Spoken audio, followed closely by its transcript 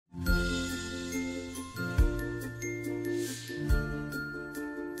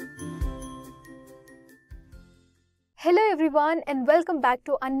Hello everyone and welcome back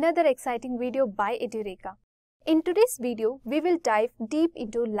to another exciting video by Edureka. In today's video, we will dive deep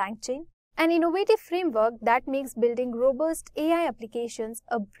into LangChain, an innovative framework that makes building robust AI applications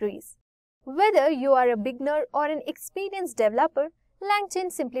a breeze. Whether you are a beginner or an experienced developer,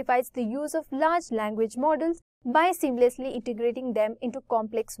 LangChain simplifies the use of large language models by seamlessly integrating them into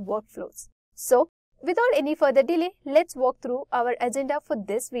complex workflows. So, without any further delay, let's walk through our agenda for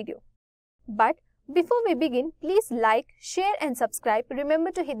this video. But before we begin, please like, share and subscribe.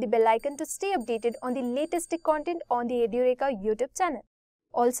 Remember to hit the bell icon to stay updated on the latest tech content on the Edureka YouTube channel.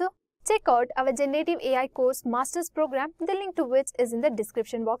 Also, check out our Generative AI course Master's Program, the link to which is in the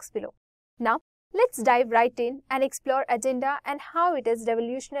description box below. Now, let's dive right in and explore agenda and how it is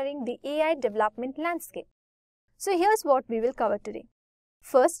revolutionizing the AI development landscape. So here's what we will cover today.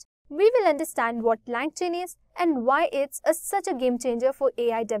 First, we will understand what LangChain is and why it's such a game changer for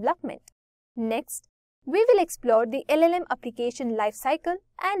AI development. Next, we will explore the LLM application lifecycle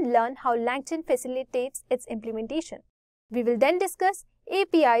and learn how LangChain facilitates its implementation. We will then discuss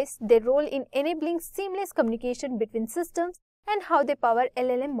APIs, their role in enabling seamless communication between systems, and how they power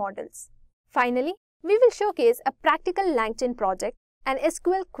LLM models. Finally, we will showcase a practical LangChain project, an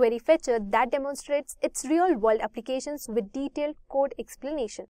SQL query fetcher that demonstrates its real-world applications with detailed code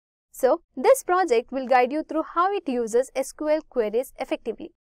explanation. So, this project will guide you through how it uses SQL queries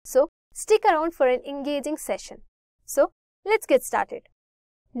effectively. So, stick around for an engaging session. So, let's get started.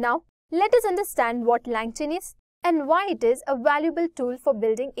 Now, let us understand what LangChain is and why it is a valuable tool for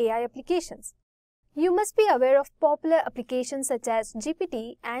building AI applications. You must be aware of popular applications such as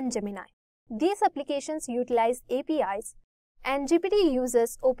GPT and Gemini. These applications utilize APIs, and GPT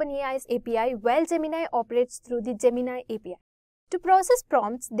uses OpenAI's API while Gemini operates through the Gemini API. To process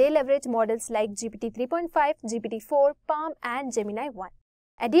prompts, they leverage models like GPT 3.5, GPT 4, Palm and Gemini 1.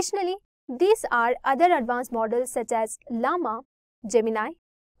 Additionally, these are other advanced models such as Llama, Gemini,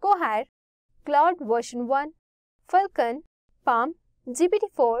 Cohere, Claude version 1, Falcon, Palm,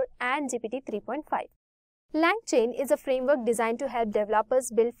 GPT-4 and GPT 3.5. LangChain is a framework designed to help developers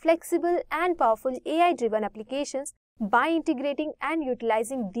build flexible and powerful AI-driven applications by integrating and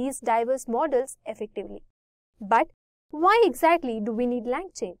utilizing these diverse models effectively. But why exactly do we need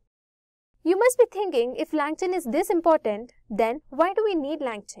LangChain? You must be thinking, if LangChain is this important, then why do we need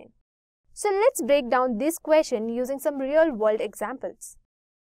LangChain? So let's break down this question using some real-world examples.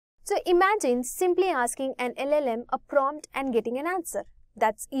 So imagine simply asking an LLM a prompt and getting an answer.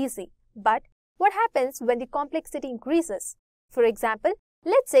 That's easy. But what happens when the complexity increases? For example,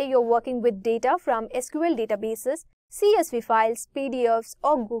 let's say you're working with data from SQL databases, CSV files, PDFs,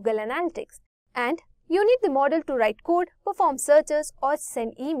 or Google Analytics, and you need the model to write code, perform searches, or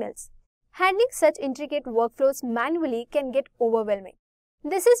send emails. Handling such intricate workflows manually can get overwhelming.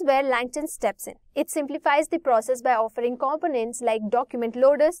 This is where LangChain steps in. It simplifies the process by offering components like document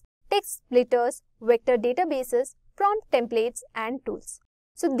loaders, text splitters, vector databases, prompt templates, and tools.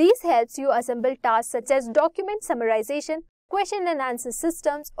 So these helps you assemble tasks such as document summarization, question and answer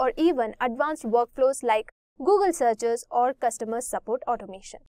systems, or even advanced workflows like Google searches or customer support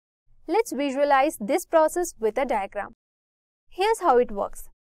automation. Let's visualize this process with a diagram. Here's how it works.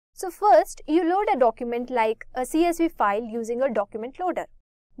 So first, you load a document like a CSV file using a document loader.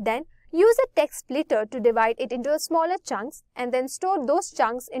 Then, use a text splitter to divide it into smaller chunks and then store those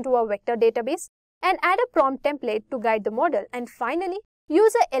chunks into a vector database and add a prompt template to guide the model. And finally,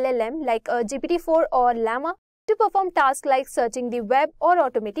 use a LLM like a GPT-4 or Llama to perform tasks like searching the web or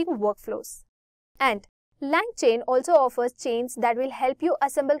automating workflows. And LangChain also offers chains that will help you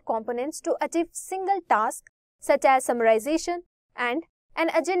assemble components to achieve single tasks such as summarization and an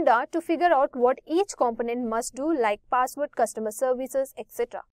agenda to figure out what each component must do, like password, customer services,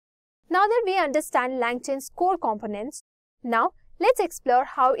 etc. Now that we understand LangChain's core components, now let's explore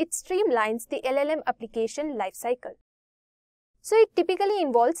how it streamlines the LLM application lifecycle. So it typically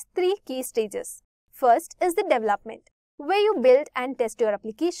involves three key stages. First is the development, where you build and test your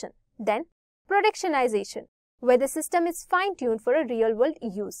application. Then productionization, where the system is fine-tuned for a real-world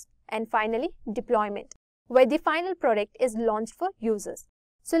use. And finally, deployment, where the final product is launched for users.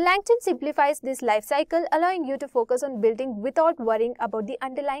 So LangChain simplifies this lifecycle, allowing you to focus on building without worrying about the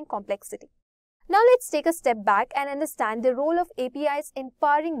underlying complexity. Now let's take a step back and understand the role of APIs in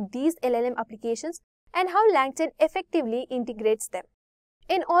powering these LLM applications and how LangChain effectively integrates them.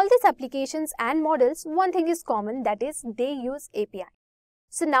 In all these applications and models, one thing is common, that is, they use API.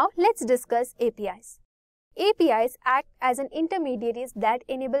 So now let's discuss APIs. APIs act as an intermediaries that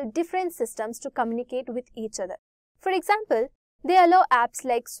enable different systems to communicate with each other. For example, they allow apps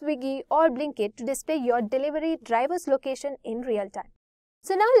like Swiggy or Blinkit to display your delivery driver's location in real time.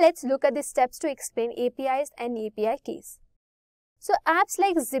 So now let's look at the steps to explain APIs and API keys. So apps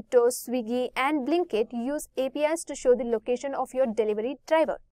like Zipto, Swiggy and Blinkit use APIs to show the location of your delivery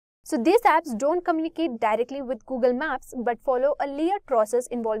driver. So these apps don't communicate directly with Google Maps but follow a layered process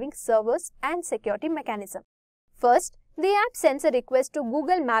involving servers and security mechanism. First, the app sends a request to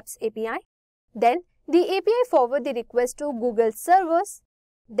Google Maps API. Then, the API forwards the request to Google servers.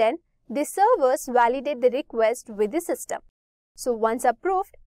 Then, the servers validate the request with the system. So once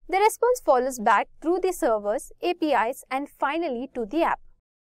approved, the response follows back through the servers, APIs and finally to the app.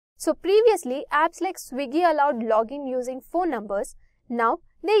 So previously, apps like Swiggy allowed login using phone numbers. Now,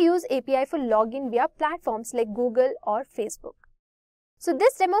 they use API for login via platforms like Google or Facebook. So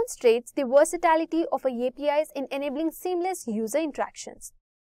this demonstrates the versatility of APIs in enabling seamless user interactions.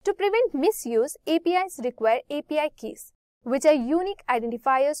 To prevent misuse, APIs require API keys, which are unique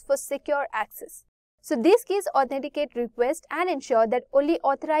identifiers for secure access. So these keys authenticate requests and ensure that only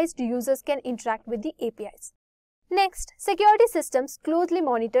authorized users can interact with the APIs. Next, security systems closely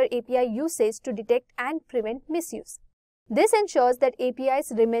monitor API usage to detect and prevent misuse. This ensures that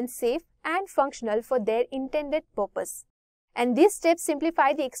APIs remain safe and functional for their intended purpose. And these steps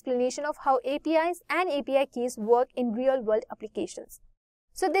simplify the explanation of how APIs and API keys work in real-world applications.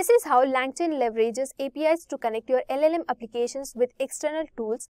 So this is how LangChain leverages APIs to connect your LLM applications with external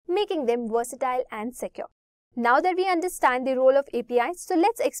tools, making them versatile and secure. Now that we understand the role of APIs, so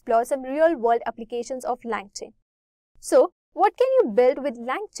let's explore some real-world applications of LangChain. So, what can you build with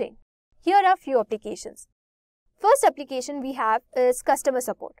LangChain? Here are a few applications. First application we have is customer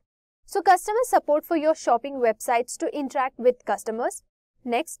support. So customer support for your shopping websites to interact with customers.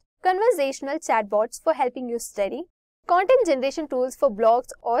 Next, conversational chatbots for helping you study. Content generation tools for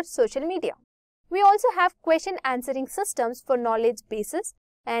blogs or social media. We also have question answering systems for knowledge bases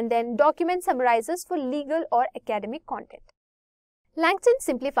and then document summarizers for legal or academic content. LangChain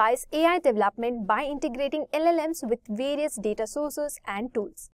simplifies AI development by integrating LLMs with various data sources and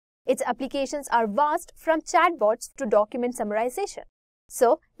tools. Its applications are vast, from chatbots to document summarization.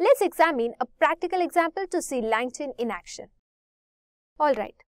 So, let's examine a practical example to see LangChain in action.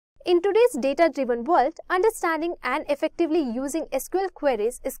 Alright, in today's data-driven world, understanding and effectively using SQL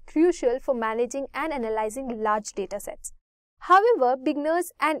queries is crucial for managing and analyzing large datasets. However,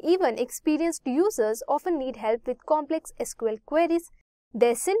 beginners and even experienced users often need help with complex SQL queries,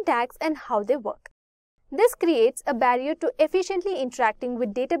 their syntax and how they work. This creates a barrier to efficiently interacting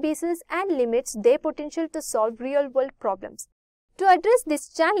with databases and limits their potential to solve real-world problems. To address this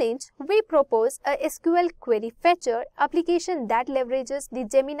challenge, we propose a SQL query fetcher application that leverages the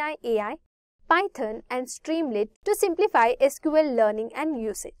Gemini AI, Python and Streamlit to simplify SQL learning and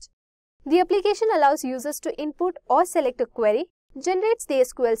usage. The application allows users to input or select a query, generates the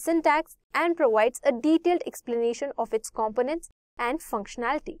SQL syntax and provides a detailed explanation of its components and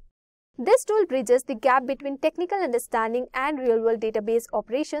functionality. This tool bridges the gap between technical understanding and real-world database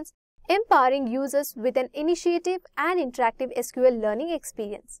operations, empowering users with an initiative and interactive SQL learning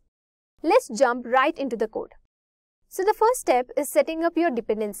experience. Let's jump right into the code. So the first step is setting up your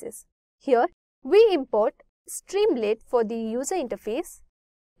dependencies. Here, we import Streamlit for the user interface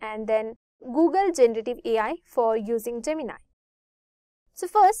and then Google Generative AI for using Gemini. So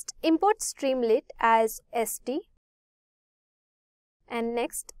first, import Streamlit as ST. And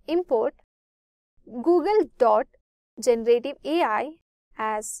next, import Google.Generative AI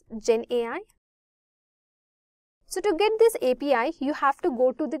as GenAI. So to get this API, you have to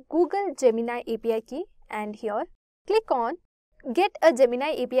go to the Google Gemini API key and here click on Get a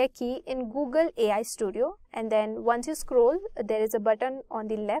Gemini API key in Google AI Studio, and then once you scroll, there is a button on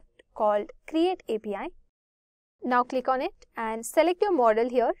the left called Create API. Now click on it and select your model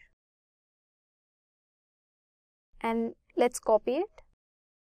here and let's copy it.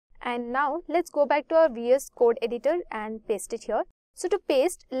 And now let's go back to our VS Code editor and paste it here. So to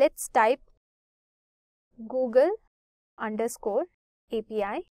paste, let's type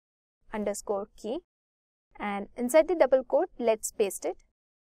Google_API_key and inside the double quote, let's paste it.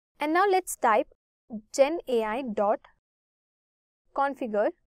 And now let's type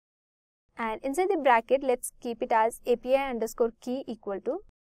GenAI.configure and inside the bracket, let's keep it as API_key equal to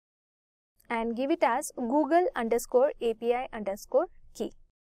and give it as Google_API_key.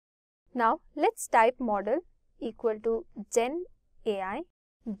 Now let's type model equal to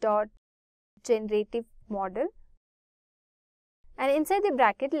GenAI.generative model and inside the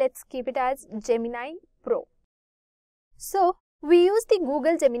bracket, let's keep it as Gemini Pro. So we use the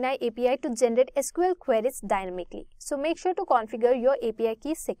Google Gemini API to generate SQL queries dynamically. So make sure to configure your API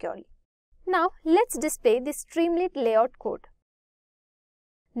keys securely. Now let's display the Streamlit layout code.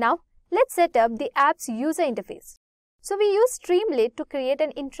 Now let's set up the app's user interface. So we use Streamlit to create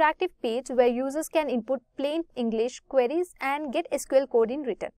an interactive page where users can input plain English queries and get SQL code in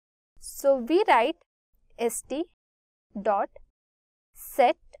return. So we write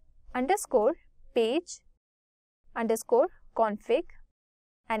st.set_page_config,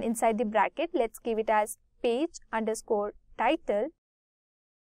 and inside the bracket let's give it as page_title,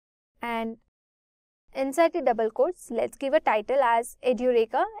 and inside the double quotes let's give a title as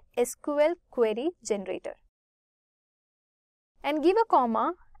Edureka SQL query generator, and give a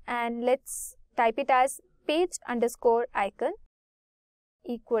comma, and let's type it as page_icon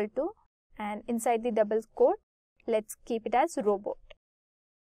equal to, and inside the double quote let's keep it as robot.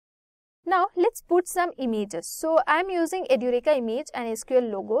 Now let's put some images. So I'm using Edureka image and SQL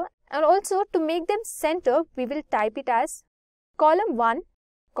logo, and also to make them center we will type it as column 1,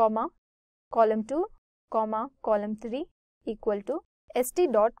 column 2, column 3 equal to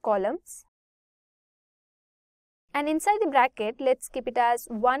st.columns, and inside the bracket let's keep it as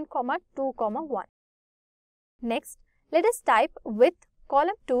 1, 2, 1. Next let us type with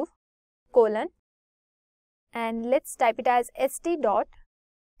column 2 colon, and let's type it as st.image,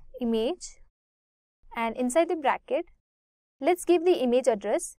 and inside the bracket let's give the image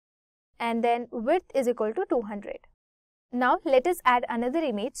address, and then width is equal to 200. Now let us add another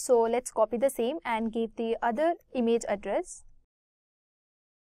image, so let's copy the same and give the other image address.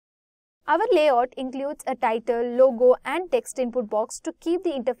 Our layout includes a title, logo and text input box to keep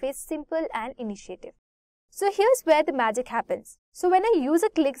the interface simple and intuitive. So here's where the magic happens. So when a user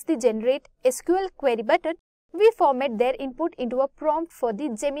clicks the Generate SQL Query button, we format their input into a prompt for the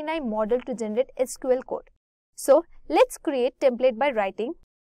Gemini model to generate SQL code. So let's create template by writing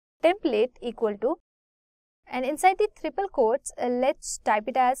template equal to, and inside the triple quotes let's type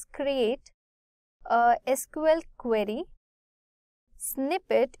it as create a SQL query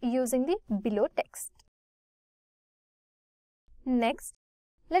snippet using the below text. Next,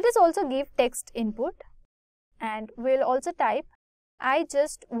 let us also give text input, and we'll also type I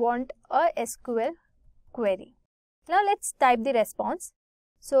just want a SQL query. Now let's type the response.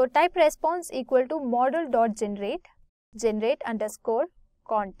 So type response equal to model.generate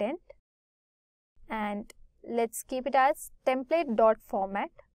 _content, and let's keep it as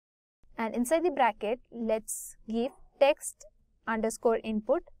template.format, and inside the bracket let's give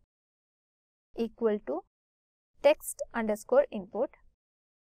text_input equal to text_input,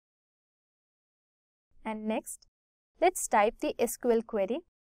 and next let's type the SQL query.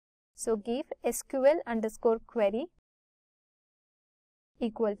 So give SQL_query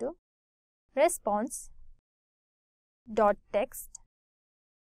equal to response.text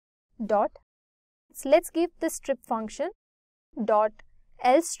dot, so let's give the strip function dot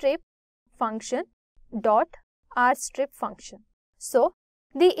lstrip function dot rstrip function. So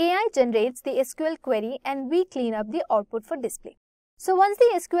the AI generates the SQL query and we clean up the output for display. So once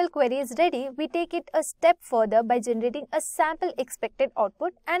the SQL query is ready, we take it a step further by generating a sample expected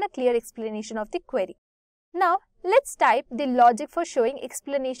output and a clear explanation of the query. Now let's type the logic for showing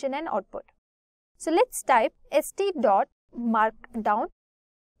explanation and output. So let's type st.markdown,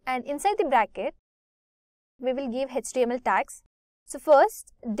 and inside the bracket we will give HTML tags. So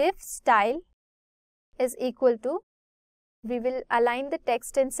first div style is equal to, we will align the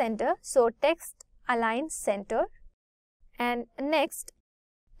text in center, so text align center, and next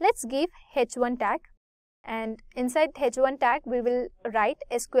let's give h1 tag, and inside h1 tag we will write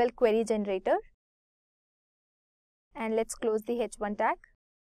SQL query generator, and let's close the h1 tag.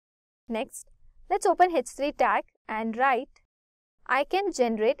 Next let's open h3 tag and write I can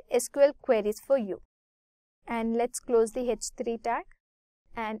generate SQL queries for you, and let's close the h3 tag,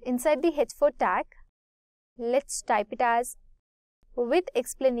 and inside the h4 tag let's type it as with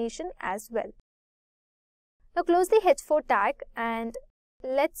explanation as well. Now close the h4 tag and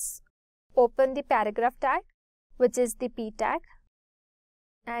let's open the paragraph tag, which is the p tag,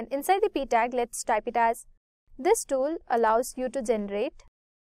 and inside the p tag let's type it as this tool allows you to generate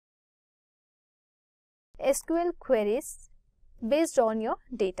SQL queries based on your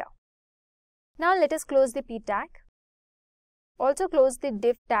data. Now let us close the p tag. Also close the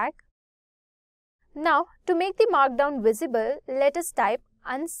div tag. Now to make the markdown visible, let us type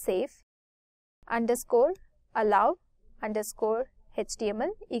unsafe _allow _html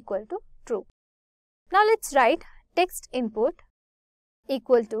equal to true. Now let's write text input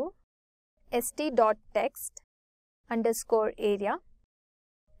equal to st.text_area,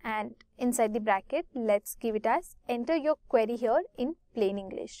 and inside the bracket let's give it as enter your query here in plain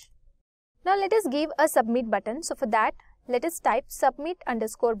English. Now let us give a submit button. So for that let us type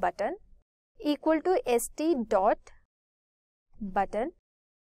submit_button equal to st.button,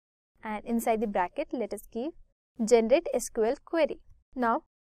 and inside the bracket let us give generate SQL query. Now,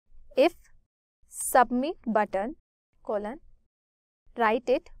 if submit button colon, write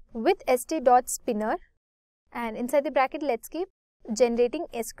it with st.spinner and inside the bracket let's keep generating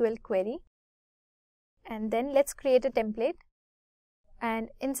SQL query, and then let's create a template, and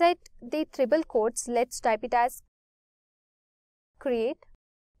inside the triple quotes let's type it as create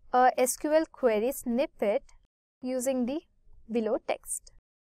a SQL query snippet using the below text.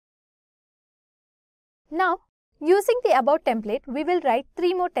 Now, using the above template, we will write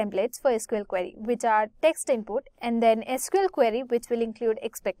 3 more templates for SQL query, which are text input and then SQL query, which will include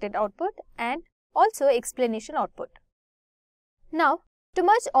expected output and also explanation output. Now, to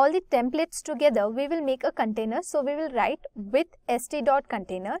merge all the templates together, we will make a container. So, we will write with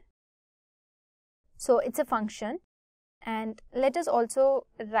st.container. So, it's a function, and let us also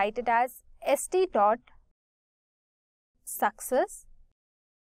write it as st.success,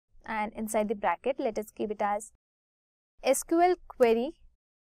 and inside the bracket let us keep it as SQL query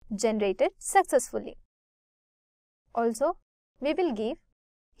generated successfully. Also, we will give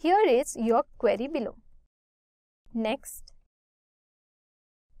here is your query below. Next,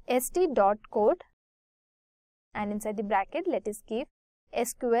 st.code, and inside the bracket let us give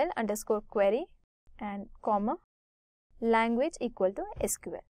SQL underscore query and comma language equal to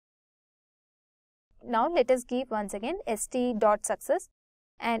SQL. Now, let us give once again st.success,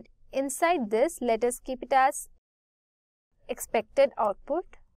 and inside this let us keep it as expected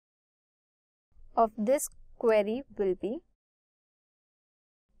output of this query will be,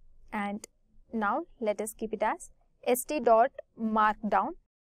 and now let us keep it as st.markdown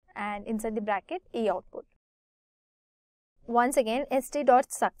and inside the bracket e output. Once again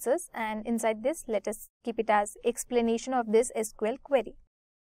st.success, and inside this let us keep it as explanation of this SQL query.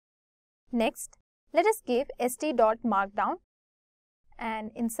 Next, let us give st.markdown,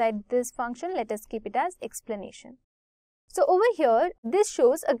 and inside this function let us keep it as explanation. So over here this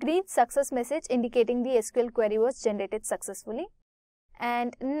shows a green success message indicating the SQL query was generated successfully.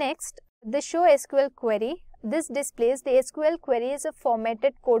 And next, the show SQL query, this displays the SQL query as a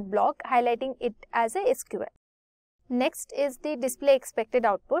formatted code block highlighting it as a SQL. Next is the display expected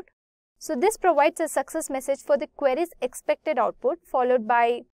output. So this provides a success message for the query's expected output, followed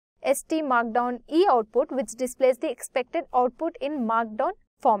by st markdown e output, which displays the expected output in markdown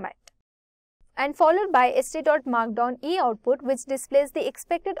format, and followed by st.markdown e output, which displays the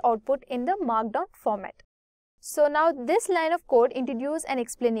expected output in the markdown format. So now this line of code introduces an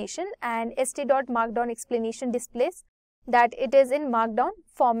explanation, and st.markdown explanation displays that it is in markdown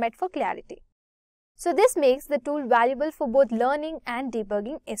format for clarity. So this makes the tool valuable for both learning and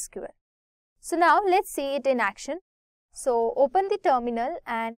debugging SQL. So now let's see it in action. So open the terminal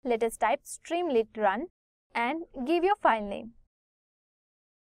and let us type streamlit run and give your file name.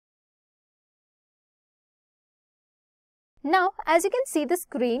 Now, as you can see the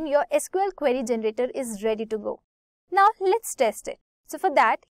screen, your SQL query generator is ready to go. Now let's test it. So for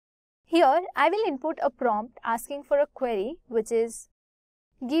that, here I will input a prompt asking for a query, which is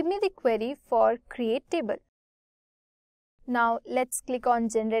give me the query for create table. Now let's click on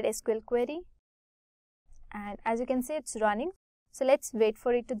generate SQL query, and as you can see it's running. So let's wait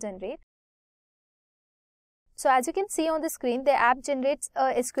for it to generate. So as you can see on the screen, the app generates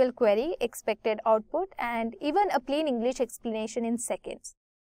a SQL query, expected output, and even a plain English explanation in seconds.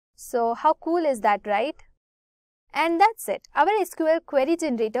 So how cool is that, right? And that's it. Our SQL query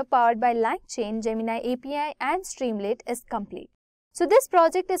generator powered by LangChain, Gemini API and Streamlit is complete. So this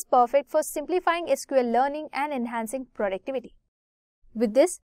project is perfect for simplifying SQL learning and enhancing productivity. With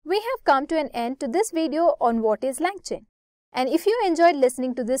this, we have come to an end to this video on what is LangChain. And if you enjoyed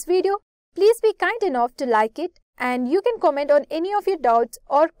listening to this video, please be kind enough to like it, and you can comment on any of your doubts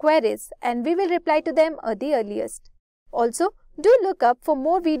or queries and we will reply to them at the earliest. Also, do look up for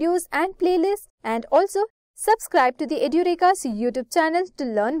more videos and playlists, and also subscribe to the Edureka's YouTube channel to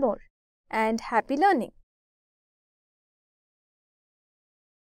learn more. And happy learning!